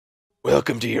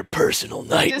Welcome to your personal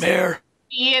nightmare.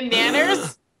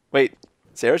 SeaNanners? Wait,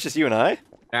 Sarah, it's just you and I?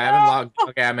 I haven't logged.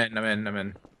 Okay, I'm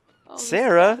in. Oh,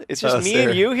 Sarah, it's just me Sarah.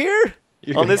 and you here?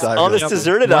 On this Yep.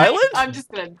 deserted island?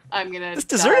 I'm gonna. This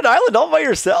deserted island all by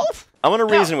yourself? I'm gonna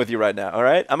No. reason with you right now,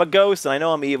 alright? I'm a ghost and I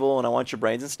know I'm evil and I want your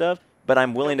brains and stuff, but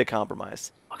I'm willing to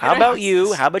compromise. How about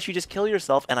you? How about you just kill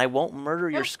yourself and I won't murder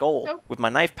your Nope. skull Nope. with my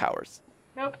knife powers?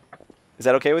 Nope. Is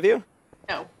that okay with you?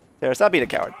 No. Sarah, stop being a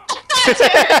coward.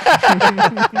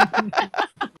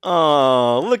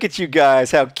 Oh, look at you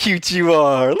guys, how cute you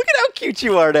are. Look at how cute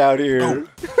you are down here.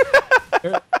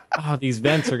 Oh, these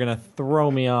vents are gonna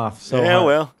throw me off. So yeah, hard.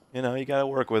 well, you know, you gotta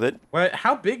work with it. What?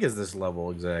 How big is this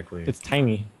level exactly? It's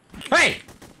tiny. Hey!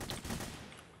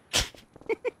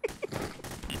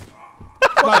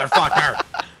 Motherfucker!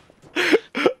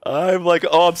 I'm like,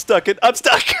 oh, I'm stuck. I'm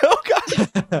stuck. Oh,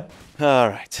 God. All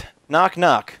right. Knock,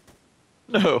 knock.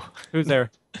 No. Who's there?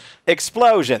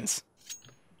 Explosions.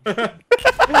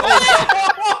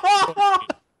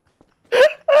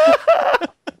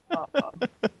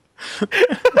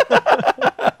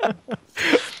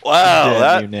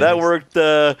 Wow, Damn you, that nannies. worked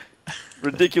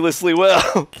ridiculously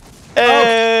well.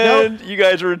 And you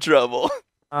guys are in trouble.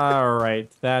 All right,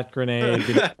 that grenade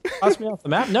did toss me off the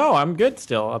map. No, I'm good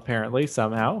still. Apparently,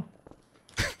 somehow.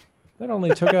 That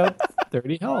only took out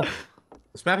 30 health.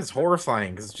 This map is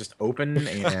horrifying because it's just open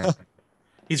and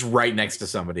he's right next to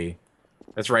somebody.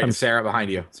 That's right, Sarah behind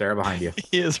you. Sarah behind you.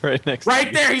 He is right next.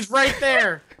 Right there. He's right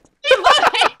there.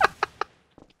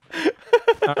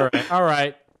 All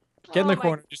right. Get in the Oh my-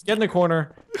 corner. Just get in the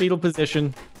corner. Fetal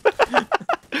position.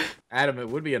 Adam, it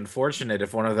would be unfortunate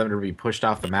if one of them were to be pushed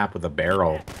off the map with a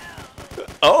barrel.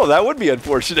 Oh, that would be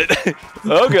unfortunate.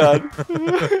 Oh, God.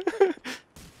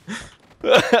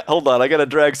 Hold on, I gotta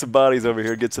drag some bodies over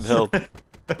here and get some help. Oh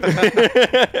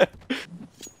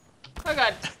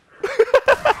God.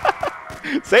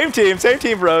 Same team,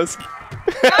 bros.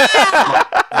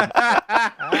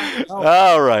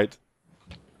 All right.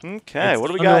 Okay, what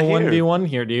do we got here? 1v1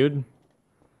 here, dude.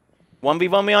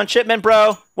 1v1 me on shipment,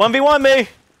 bro. 1v1 me.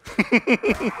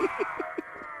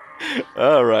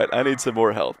 All right, I need some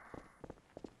more help.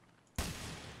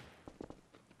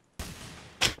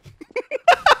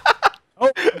 Oh,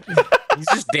 He's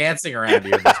just dancing around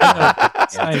here.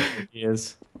 he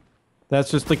is.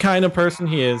 That's just the kind of person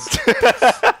he is.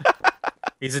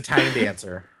 He's a tiny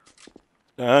dancer.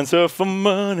 Answer for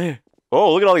money.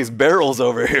 Oh, look at all these barrels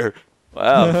over here.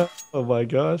 Wow. Oh my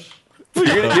gosh.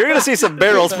 You're gonna see some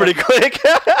barrels pretty quick.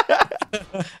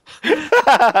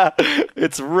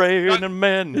 It's raining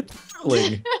men.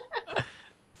 Really?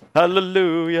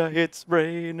 Hallelujah, it's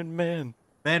raining men.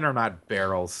 Men are not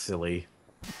barrels, silly.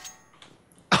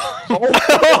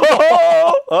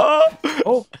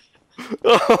 Oh,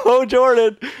 oh,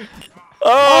 Jordan.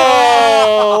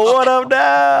 Oh, what up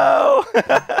now?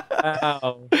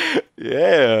 Wow.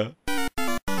 Yeah.